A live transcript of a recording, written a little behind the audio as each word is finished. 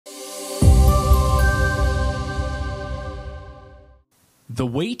The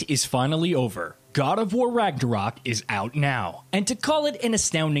wait is finally over. God of War Ragnarok is out now, and to call it an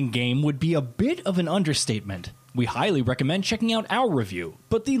astounding game would be a bit of an understatement. We highly recommend checking out our review,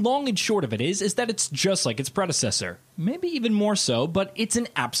 but the long and short of it is that it's just like its predecessor. Maybe even more so, but it's an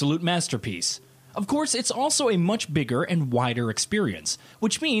absolute masterpiece. Of course, it's also a much bigger and wider experience,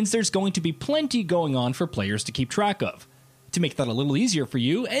 which means there's going to be plenty going on for players to keep track of. To make that a little easier for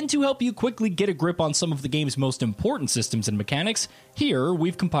you, and to help you quickly get a grip on some of the game's most important systems and mechanics, here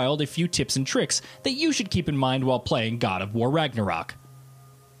we've compiled a few tips and tricks that you should keep in mind while playing God of War Ragnarok.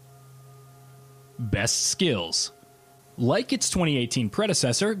 Best skills. Like its 2018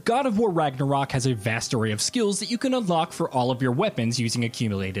 predecessor, God of War Ragnarok has a vast array of skills that you can unlock for all of your weapons using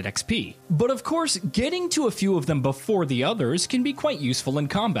accumulated XP. But of course, getting to a few of them before the others can be quite useful in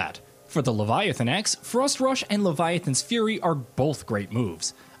combat. For the Leviathan Axe, Frost Rush and Leviathan's Fury are both great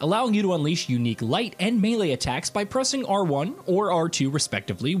moves, allowing you to unleash unique light and melee attacks by pressing R1 or R2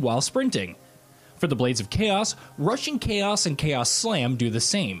 respectively while sprinting. For the Blades of Chaos, Rushing Chaos and Chaos Slam do the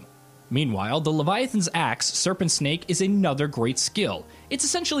same. Meanwhile, the Leviathan's Axe, Serpent Snake, is another great skill. It's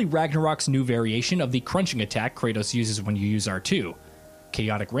essentially Ragnarok's new variation of the crunching attack Kratos uses when you use R2.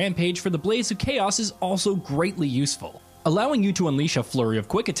 Chaotic Rampage for the Blades of Chaos is also greatly useful, allowing you to unleash a flurry of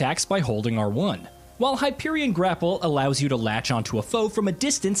quick attacks by holding R1, while Hyperion Grapple allows you to latch onto a foe from a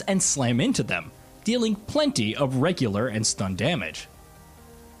distance and slam into them, dealing plenty of regular and stun damage.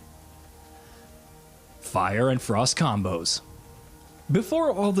 Fire and Frost combos.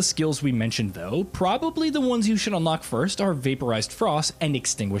 Before all the skills we mentioned though, probably the ones you should unlock first are Vaporized Frost and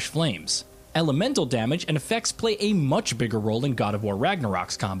Extinguished Flames. Elemental damage and effects play a much bigger role in God of War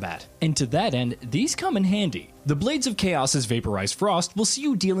Ragnarok's combat, and to that end, these come in handy. The Blades of Chaos's Vaporized Frost will see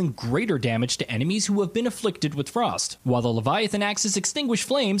you dealing greater damage to enemies who have been afflicted with frost, while the Leviathan Axe's Extinguished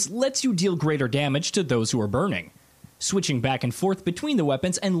Flames lets you deal greater damage to those who are burning. Switching back and forth between the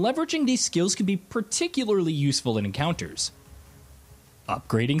weapons and leveraging these skills can be particularly useful in encounters.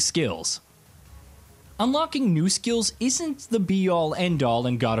 Upgrading skills. Unlocking new skills isn't the be-all end-all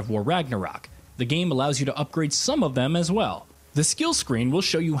in God of War Ragnarok. The game allows you to upgrade some of them as well. The skill screen will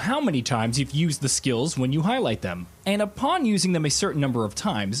show you how many times you've used the skills when you highlight them, and upon using them a certain number of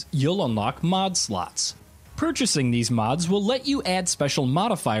times, you'll unlock mod slots. Purchasing these mods will let you add special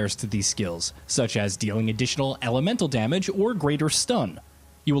modifiers to these skills, such as dealing additional elemental damage or greater stun.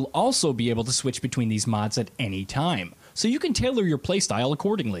 You will also be able to switch between these mods at any time, so you can tailor your playstyle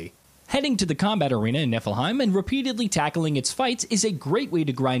accordingly. Heading to the combat arena in Niflheim and repeatedly tackling its fights is a great way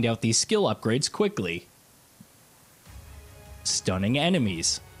to grind out these skill upgrades quickly. Stunning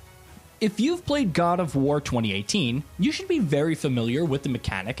enemies. If you've played God of War 2018, you should be very familiar with the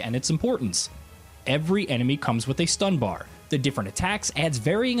mechanic and its importance. Every enemy comes with a stun bar. The different attacks adds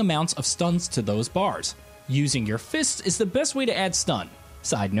varying amounts of stuns to those bars. Using your fists is the best way to add stun.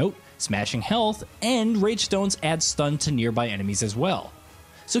 Side note, smashing health and rage stones add stun to nearby enemies as well.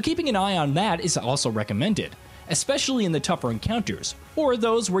 So keeping an eye on that is also recommended, especially in the tougher encounters, or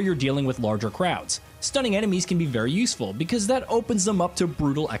those where you're dealing with larger crowds. Stunning enemies can be very useful because that opens them up to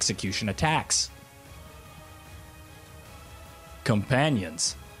brutal execution attacks.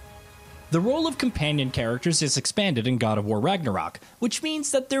 Companions. The role of companion characters is expanded in God of War Ragnarok, which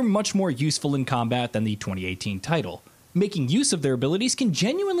means that they're much more useful in combat than the 2018 title. Making use of their abilities can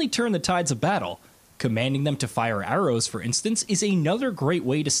genuinely turn the tides of battle. Commanding them to fire arrows, for instance, is another great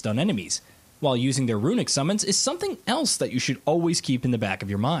way to stun enemies, while using their runic summons is something else that you should always keep in the back of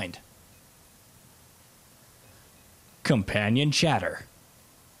your mind. Companion chatter.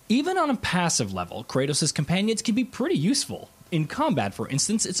 Even on a passive level, Kratos' companions can be pretty useful. In combat, for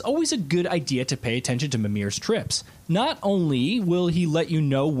instance, it's always a good idea to pay attention to Mimir's trips. Not only will he let you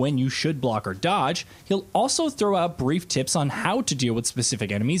know when you should block or dodge, he'll also throw out brief tips on how to deal with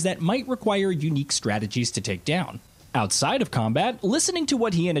specific enemies that might require unique strategies to take down. Outside of combat, listening to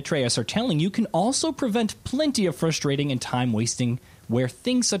what he and Atreus are telling you can also prevent plenty of frustrating and time wasting where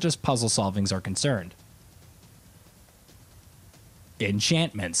things such as puzzle solvings are concerned.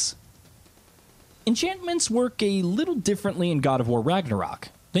 Enchantments. Enchantments work a little differently in God of War Ragnarok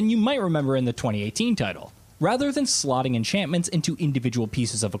than you might remember in the 2018 title. Rather than slotting enchantments into individual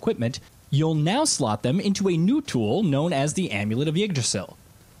pieces of equipment, you'll now slot them into a new tool known as the Amulet of Yggdrasil.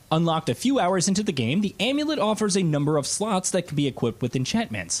 Unlocked a few hours into the game, the amulet offers a number of slots that can be equipped with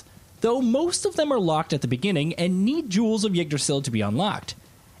enchantments, though most of them are locked at the beginning and need Jewels of Yggdrasil to be unlocked.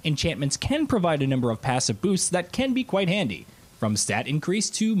 Enchantments can provide a number of passive boosts that can be quite handy, from stat increase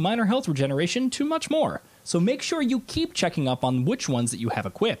to minor health regeneration to much more, so make sure you keep checking up on which ones that you have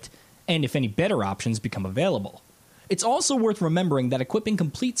equipped, and if any better options become available. It's also worth remembering that equipping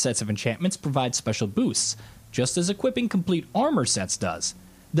complete sets of enchantments provides special boosts, just as equipping complete armor sets does.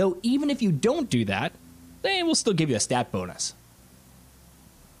 Though even if you don't do that, they will still give you a stat bonus.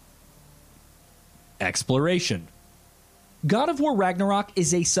 Exploration. God of War Ragnarok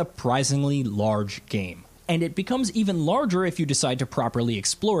is a surprisingly large game, and it becomes even larger if you decide to properly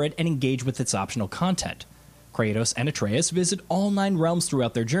explore it and engage with its optional content. Kratos and Atreus visit all 9 realms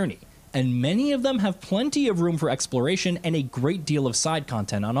throughout their journey, and many of them have plenty of room for exploration and a great deal of side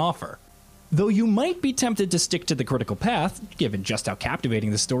content on offer. Though you might be tempted to stick to the critical path, given just how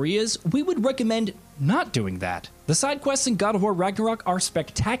captivating the story is, we would recommend not doing that. The side quests in God of War Ragnarok are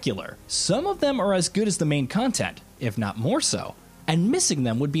spectacular. Some of them are as good as the main content, if not more so, and missing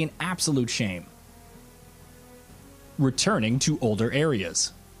them would be an absolute shame. Returning to older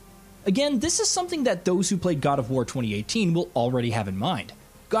areas. Again, this is something that those who played God of War 2018 will already have in mind.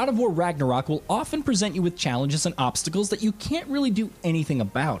 God of War Ragnarok will often present you with challenges and obstacles that you can't really do anything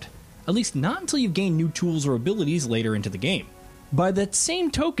about. At least not until you've gained new tools or abilities later into the game. By that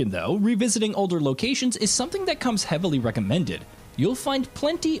same token though, revisiting older locations is something that comes heavily recommended. You'll find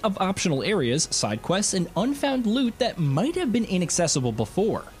plenty of optional areas, side quests, and unfound loot that might have been inaccessible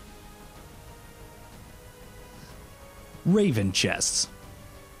before. Raven chests.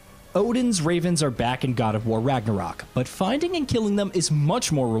 Odin's ravens are back in God of War Ragnarok, but finding and killing them is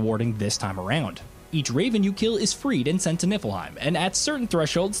much more rewarding this time around. Each raven you kill is freed and sent to Niflheim, and at certain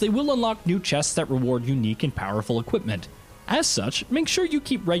thresholds they will unlock new chests that reward unique and powerful equipment. As such, make sure you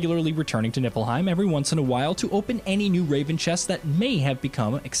keep regularly returning to Niflheim every once in a while to open any new raven chests that may have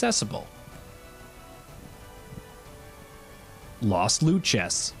become accessible. Lost loot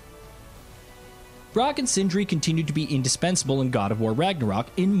chests. Brok and Sindri continue to be indispensable in God of War Ragnarok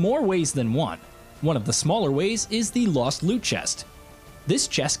in more ways than one. One of the smaller ways is the Lost Loot Chest. This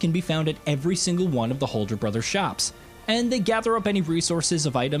chest can be found at every single one of the Holder Brothers shops, and they gather up any resources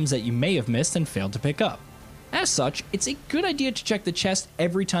of items that you may have missed and failed to pick up. As such, it's a good idea to check the chest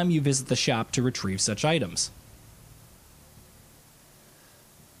every time you visit the shop to retrieve such items.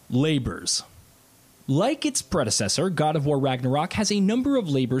 Labors. Like its predecessor, God of War Ragnarok has a number of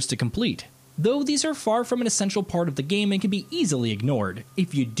labors to complete. Though these are far from an essential part of the game and can be easily ignored,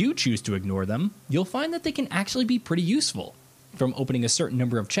 if you do choose to ignore them, you'll find that they can actually be pretty useful. From opening a certain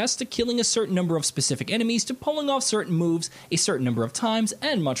number of chests to killing a certain number of specific enemies to pulling off certain moves a certain number of times,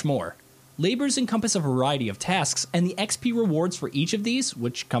 and much more. Labors encompass a variety of tasks, and the XP rewards for each of these,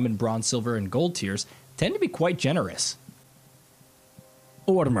 which come in bronze, silver, and gold tiers, tend to be quite generous.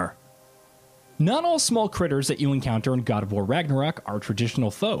 Ordemer. Not all small critters that you encounter in God of War Ragnarok are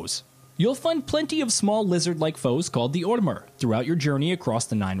traditional foes. You'll find plenty of small lizard-like foes called the Ordemer throughout your journey across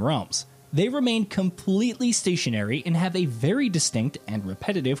the 9 realms. They remain completely stationary and have a very distinct and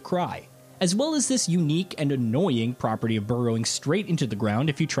repetitive cry, as well as this unique and annoying property of burrowing straight into the ground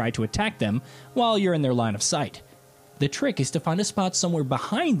if you try to attack them while you're in their line of sight. The trick is to find a spot somewhere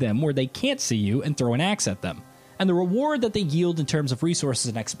behind them where they can't see you and throw an axe at them, and the reward that they yield in terms of resources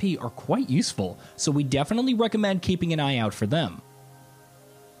and XP are quite useful, so we definitely recommend keeping an eye out for them.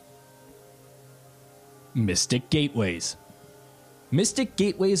 Mystic Gateways. Mystic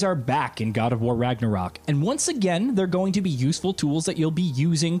Gateways are back in God of War Ragnarok, and once again, they're going to be useful tools that you'll be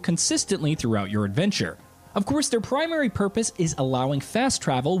using consistently throughout your adventure. Of course, their primary purpose is allowing fast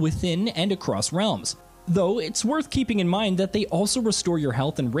travel within and across realms, though it's worth keeping in mind that they also restore your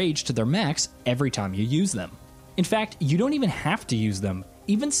health and rage to their max every time you use them. In fact, you don't even have to use them.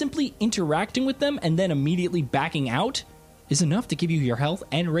 Even simply interacting with them and then immediately backing out is enough to give you your health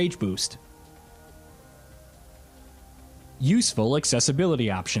and rage boost. Useful accessibility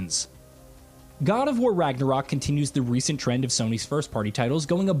options. God of War Ragnarok continues the recent trend of Sony's first-party titles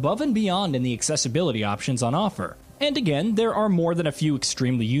going above and beyond in the accessibility options on offer. And again, there are more than a few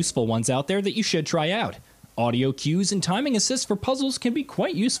extremely useful ones out there that you should try out. Audio cues and timing assists for puzzles can be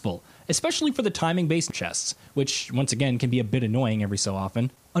quite useful, especially for the timing-based chests, which once again can be a bit annoying every so often.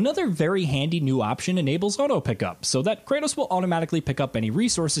 Another very handy new option enables auto pickup, so that Kratos will automatically pick up any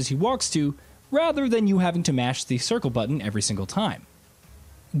resources he walks to, rather than you having to mash the circle button every single time.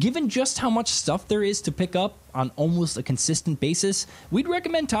 Given just how much stuff there is to pick up on almost a consistent basis, we'd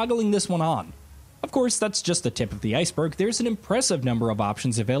recommend toggling this one on. Of course, that's just the tip of the iceberg. There's an impressive number of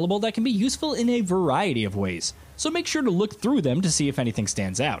options available that can be useful in a variety of ways, so make sure to look through them to see if anything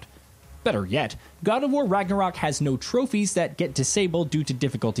stands out. Better yet, God of War Ragnarok has no trophies that get disabled due to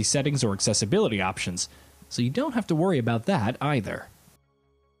difficulty settings or accessibility options, so you don't have to worry about that either.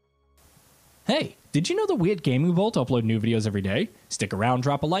 Hey, did you know that we at Gaming Vault upload new videos every day? Stick around,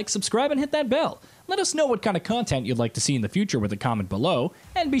 drop a like, subscribe, and hit that bell. Let us know what kind of content you'd like to see in the future with a comment below,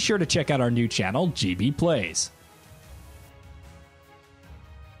 and be sure to check out our new channel, GB Plays.